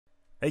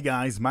Hey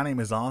guys, my name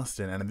is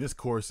Austin, and in this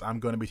course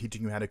I'm going to be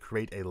teaching you how to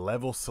create a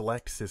level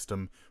select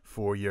system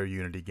for your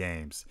Unity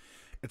games.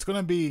 It's going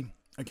to be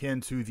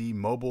akin to the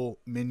mobile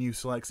menu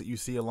selects that you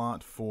see a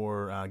lot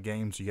for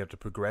games. You have to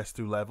progress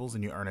through levels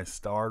and you earn a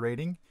star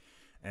rating,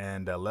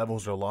 and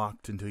levels are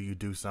locked until you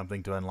do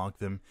something to unlock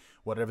them,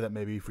 whatever that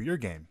may be for your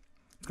game.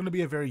 It's going to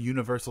be a very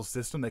universal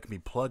system that can be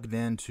plugged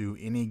into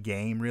any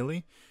game,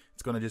 really.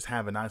 It's going to just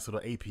have a nice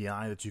little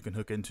API that you can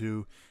hook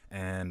into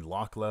and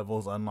lock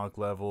levels, unlock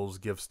levels,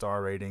 give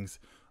star ratings,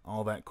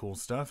 all that cool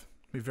stuff.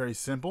 It'll be very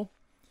simple.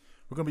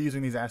 We're going to be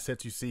using these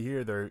assets you see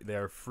here. They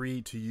are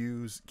free to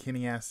use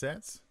Kenny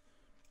assets.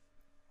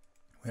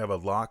 We have a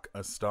lock,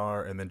 a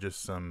star, and then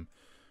just some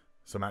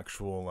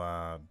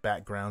actual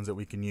backgrounds that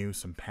we can use,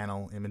 some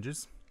panel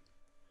images.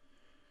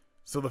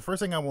 So the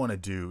first thing I want to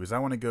do is I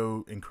want to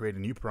go and create a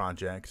new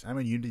project. I'm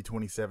in Unity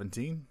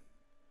 2017,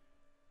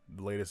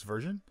 the latest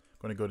version.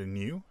 I'm going to go to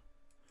new.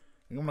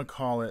 I'm going to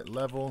call it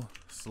level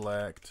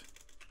select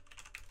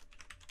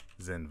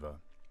Zenva.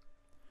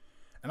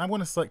 And I'm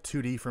going to select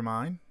 2D for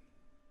mine.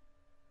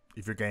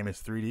 If your game is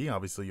 3D,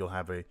 obviously you'll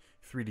have a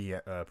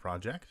 3D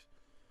project.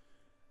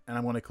 And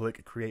I'm going to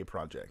click create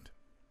project.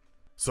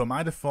 So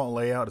my default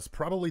layout is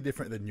probably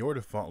different than your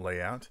default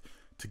layout.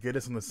 To get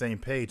us on the same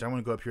page, I'm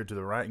going to go up here to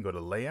the right and go to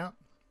layout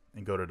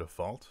and go to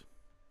default.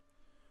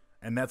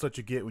 And that's what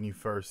you get when you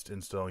first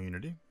install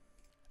Unity.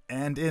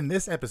 And in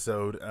this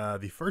episode,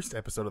 the first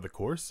episode of the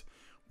course,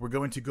 we're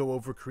going to go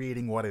over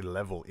creating what a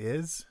level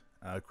is,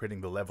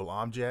 creating the level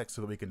object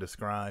so that we can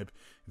describe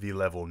the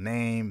level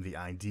name, the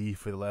ID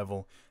for the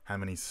level, how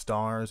many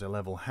stars a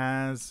level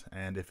has,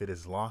 and if it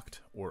is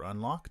locked or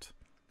unlocked,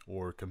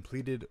 or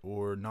completed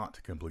or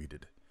not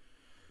completed.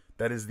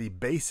 That is the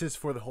basis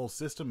for the whole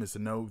system, is to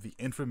know the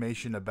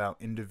information about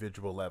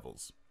individual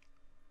levels.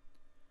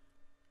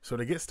 So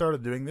to get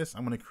started doing this,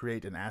 I'm going to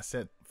create an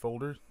asset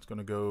folder. It's going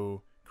to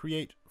go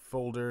create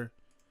folder,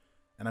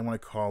 and I'm going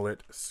to call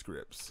it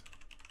scripts.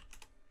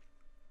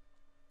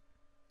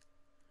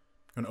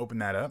 I'm going to open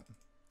that up,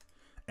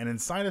 and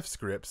inside of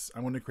scripts,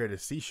 I'm going to create a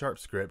C#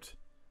 script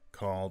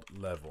called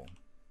level.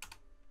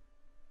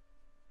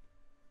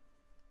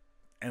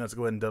 And let's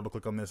go ahead and double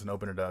click on this and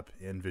open it up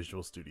in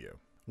Visual Studio.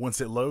 Once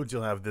it loads,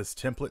 you'll have this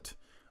template.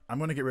 I'm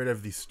going to get rid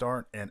of the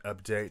start and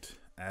update,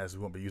 as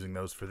we won't be using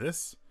those for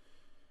this.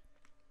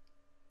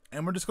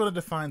 And we're just going to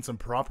define some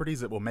properties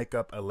that will make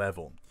up a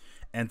level.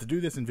 And to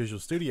do this in Visual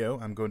Studio,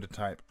 I'm going to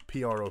type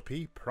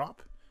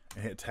prop,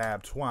 and hit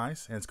tab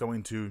twice, and it's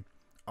going to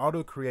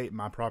auto create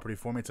my property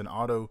for me. It's an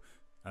auto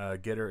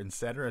getter and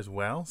setter as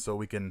well, so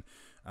we can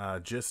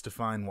just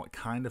define what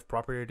kind of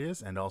property it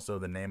is and also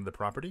the name of the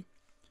property.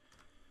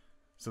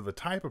 So the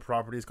type of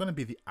property is going to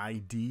be the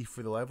ID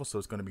for the level, so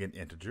it's going to be an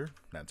integer.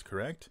 That's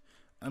correct.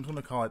 I'm going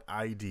to call it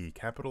ID,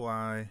 capital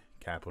I,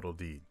 capital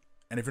D.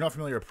 And if you're not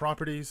familiar with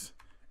properties,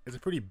 it's a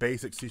pretty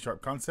basic C#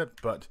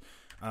 concept, but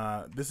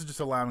this is just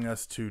allowing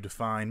us to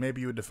define,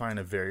 maybe you would define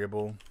a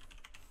variable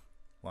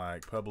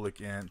like public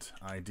int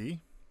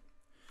ID,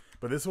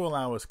 but this will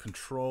allow us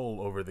control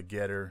over the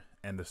getter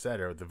and the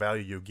setter, the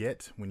value you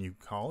get when you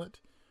call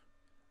it,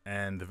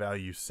 and the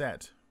value you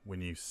set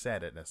when you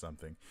set it as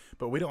something.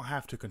 But we don't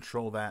have to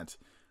control that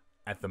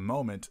at the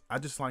moment. I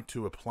just like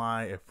to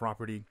apply a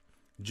property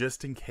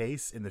just in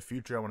case in the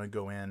future I want to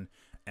go in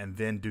and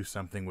then do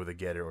something with a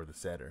getter or the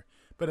setter.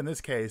 But in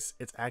this case,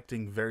 it's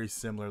acting very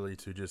similarly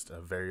to just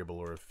a variable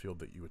or a field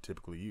that you would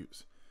typically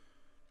use.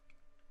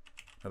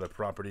 Another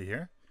property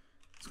here.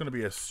 It's going to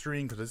be a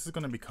string because this is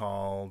going to be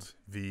called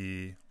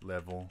the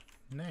level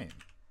name.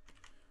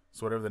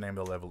 So whatever the name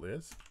of the level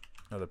is.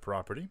 Another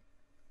property.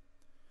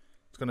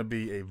 It's going to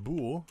be a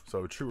bool,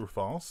 so true or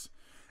false,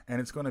 and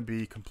it's going to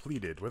be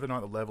completed, whether or not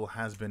the level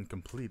has been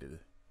completed.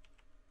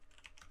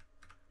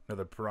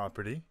 Another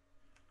property.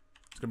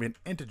 It's going to be an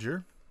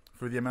integer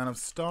for the amount of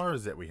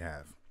stars that we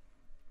have.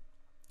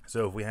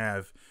 So if we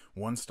have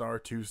 1 star,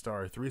 2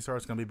 star, 3 star,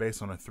 it's going to be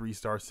based on a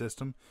 3-star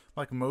system,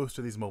 like most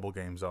of these mobile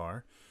games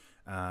are.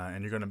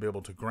 And you're going to be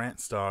able to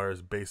grant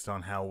stars based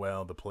on how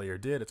well the player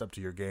did. It's up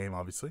to your game,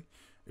 obviously.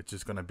 It's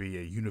just going to be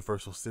a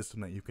universal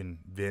system that you can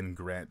then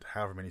grant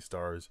however many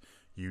stars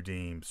you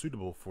deem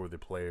suitable for the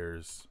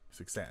player's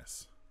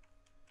success.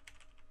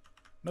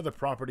 Another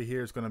property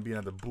here is going to be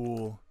another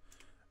bool,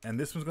 and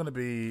this one's going to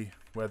be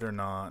whether or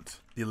not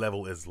the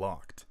level is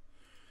locked.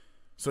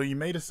 So you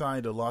may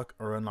decide to lock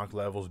or unlock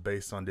levels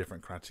based on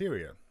different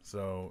criteria.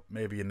 So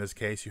maybe in this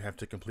case you have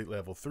to complete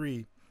level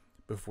 3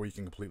 before you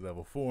can complete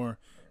level 4,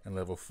 and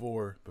level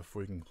 4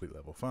 before you can complete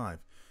level 5,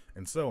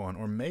 and so on.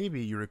 Or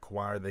maybe you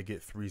require they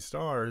get 3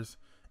 stars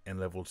in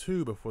level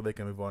 2 before they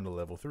can move on to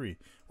level 3.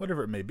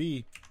 Whatever it may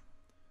be,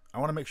 I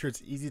want to make sure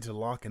it's easy to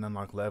lock and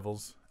unlock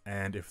levels,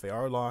 and if they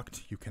are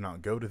locked, you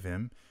cannot go to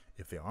them.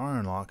 If they are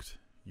unlocked,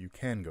 you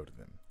can go to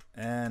them.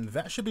 And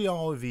that should be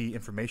all of the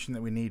information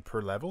that we need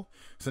per level.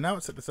 So now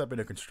let's set this up in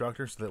a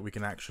constructor so that we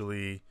can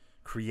actually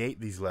create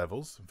these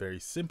levels very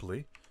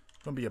simply.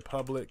 It's going to be a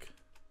public,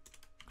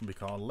 it's going to be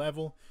called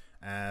level,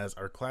 as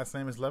our class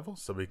name is level.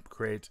 So we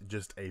create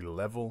just a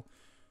level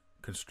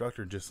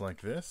constructor just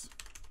like this.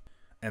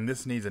 And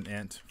this needs an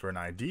int for an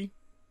ID.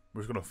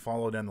 We're just going to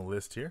follow down the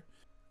list here.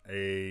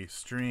 A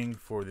string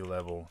for the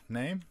level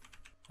name,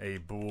 a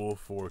bool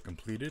for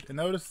completed. And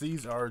notice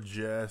these are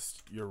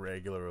just your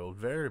regular old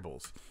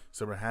variables.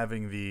 So we're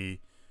having the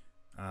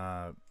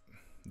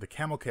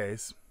camel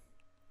case.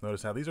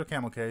 Notice how these are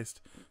camel cased,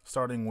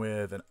 starting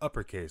with an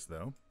uppercase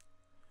though,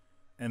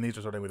 and these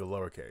are starting with a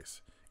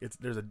lowercase.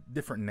 There's a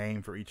different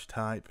name for each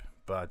type,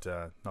 but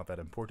not that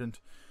important.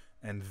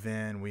 And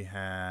then we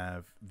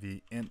have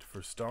the int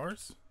for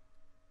stars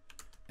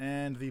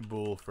and the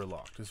bool for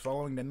locked. Just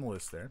following down the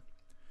list there.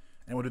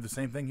 And we'll do the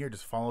same thing here,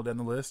 just follow down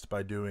the list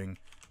by doing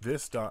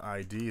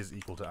this.id is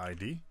equal to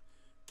ID.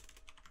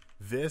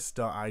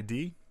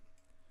 This.id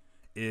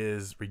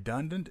is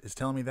redundant. It's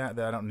telling me that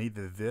I don't need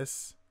the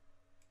this,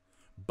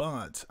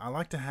 but I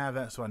like to have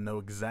that so I know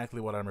exactly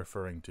what I'm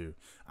referring to.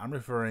 I'm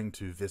referring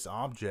to this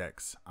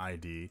object's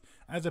ID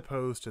as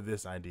opposed to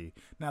this ID.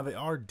 Now they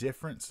are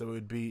different, so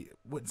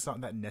it's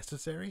not that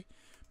necessary,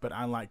 but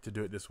I like to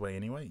do it this way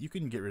anyway. You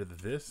can get rid of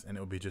the this and it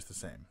will be just the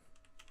same.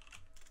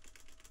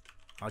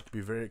 I like to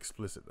be very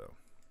explicit though.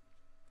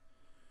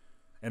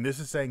 And this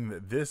is saying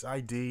that this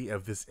ID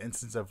of this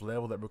instance of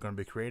level that we're going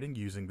to be creating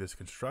using this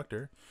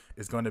constructor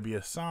is going to be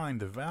assigned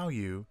the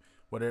value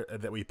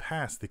that we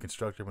pass the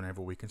constructor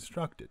whenever we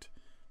construct it.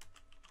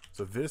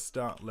 So this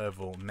dot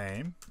level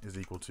name is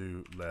equal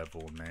to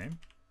level name,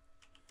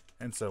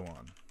 and so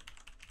on.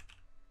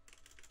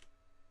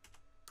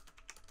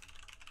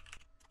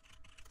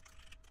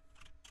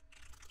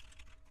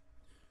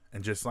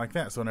 And just like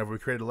that, so whenever we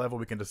create a level,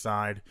 we can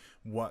decide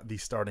what the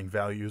starting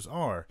values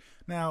are.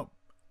 Now,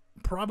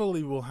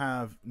 probably we'll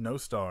have no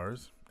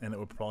stars, and it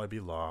will probably be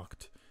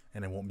locked,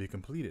 and it won't be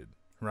completed,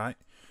 right?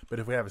 But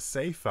if we have a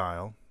save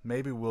file,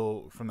 maybe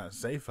we'll, from that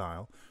save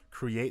file,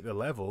 create the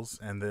levels,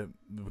 and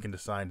we can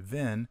decide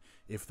then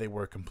if they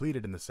were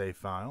completed in the save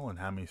file, and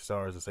how many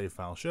stars the save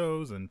file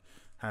shows, and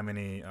how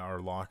many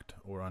are locked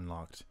or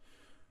unlocked,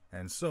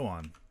 and so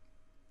on.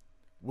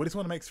 We just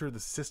want to make sure the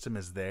system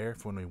is there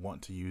for when we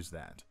want to use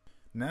that.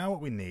 Now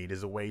what we need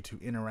is a way to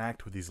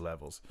interact with these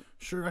levels.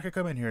 Sure, I could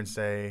come in here and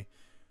say,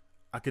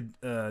 I could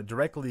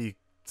directly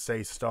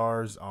say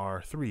stars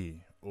are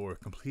 3 or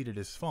completed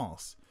is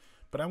false,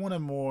 but I want a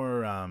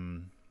more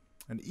an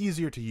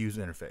easier to use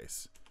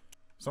interface.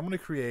 So I'm going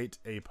to create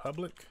a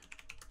public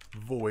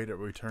void that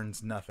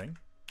returns nothing,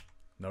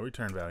 no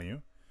return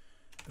value.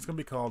 It's going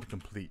to be called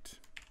complete,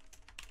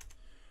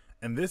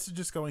 and this is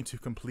just going to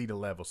complete a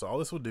level. So all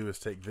this will do is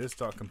take this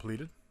dot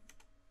completed,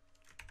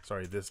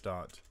 this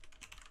dot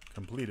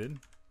completed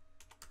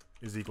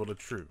is equal to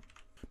true.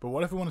 But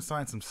what if we want to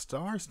assign some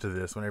stars to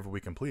this whenever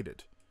we complete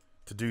it?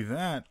 To do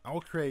that,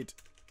 I'll create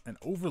an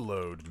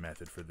overload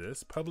method for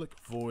this, public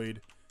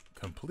void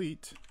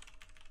complete,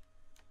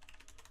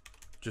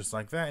 just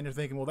like that. And you're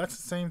thinking, well, that's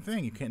the same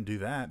thing. You can't do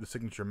that. The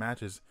signature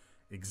matches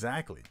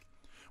exactly.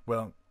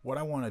 Well, what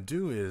I want to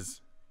do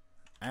is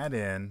add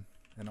in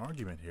an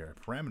argument here, a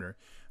parameter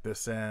that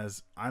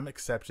says I'm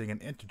accepting an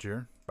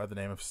integer by the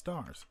name of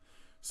stars.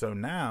 So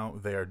now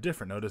they are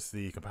different. Notice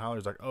the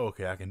compiler's like, oh,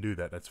 okay, I can do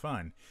that. That's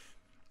fine.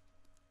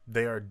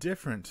 They are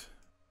different,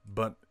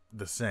 but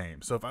the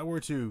same. So if I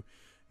were to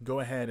go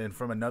ahead and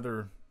from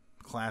another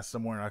class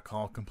somewhere I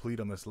call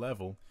complete on this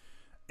level,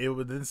 it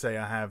would then say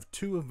I have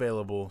 2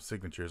 available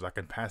signatures. I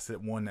can pass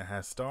it one that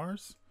has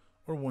stars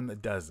or one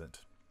that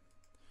doesn't.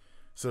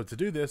 So to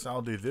do this,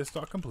 I'll do this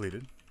dot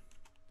completed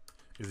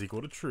is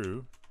equal to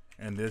true,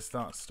 and this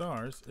dot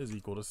stars is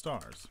equal to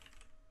stars.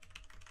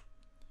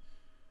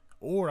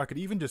 Or I could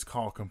even just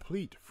call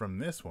complete from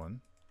this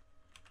one,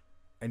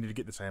 and you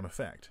get the same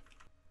effect.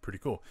 Pretty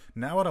cool.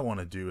 Now what I want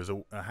to do is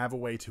have a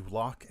way to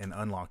lock and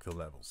unlock the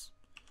levels.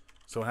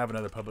 So I have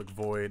another public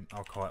void.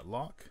 I'll call it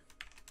lock.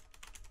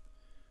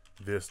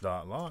 This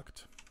dot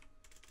locked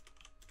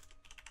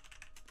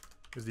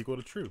is equal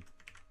to true.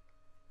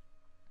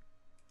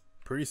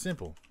 Pretty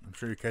simple. I'm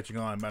sure you're catching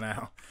on by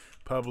now.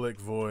 Public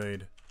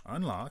void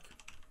unlock.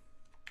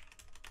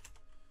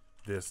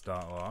 This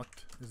dot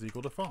locked is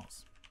equal to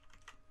false.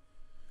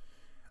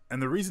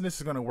 And the reason this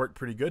is going to work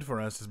pretty good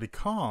for us is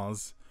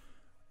because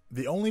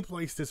the only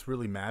place this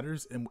really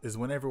matters is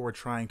whenever we're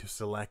trying to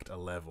select a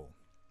level.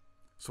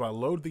 So I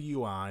load the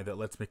UI that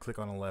lets me click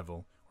on a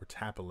level or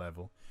tap a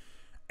level,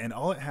 and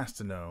all it has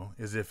to know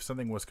is if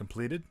something was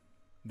completed,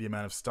 the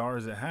amount of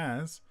stars it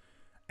has,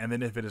 and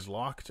then if it is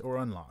locked or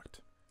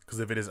unlocked. Because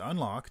if it is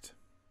unlocked,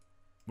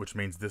 which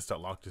means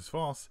this.locked is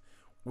false,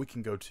 we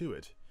can go to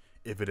it.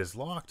 If it is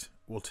locked,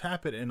 we'll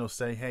tap it and it'll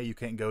say, hey, you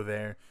can't go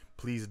there,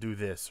 please do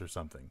this or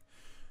something.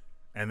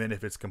 And then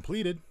if it's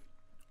completed,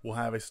 we'll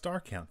have a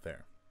star count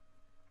there.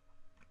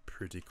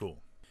 Pretty cool.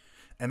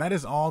 And that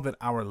is all that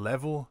our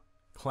level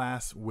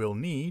class will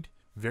need.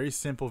 Very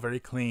simple,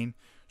 very clean.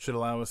 Should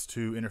allow us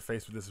to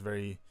interface with this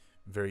very,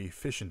 very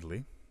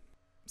efficiently.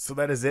 So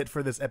that is it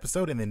for this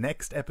episode. In the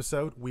next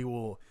episode, we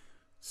will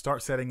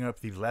start setting up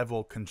the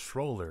level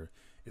controller.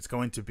 It's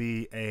going to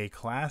be a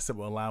class that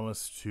will allow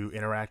us to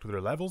interact with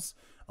our levels,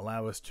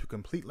 allow us to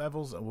complete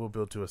levels, and we'll be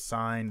able to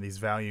assign these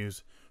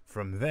values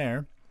from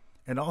there,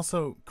 and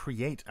also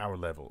create our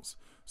levels.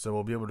 So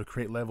we'll be able to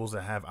create levels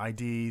that have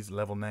IDs,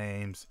 level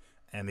names,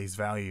 and these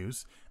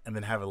values, and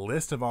then have a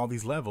list of all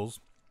these levels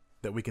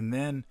that we can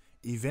then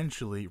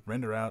eventually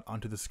render out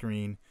onto the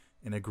screen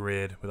in a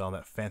grid with all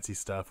that fancy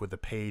stuff with the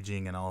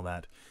paging and all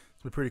that.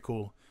 It's been pretty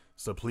cool.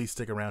 So please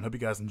stick around. Hope you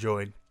guys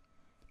enjoyed.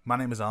 My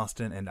name is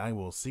Austin, and I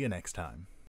will see you next time.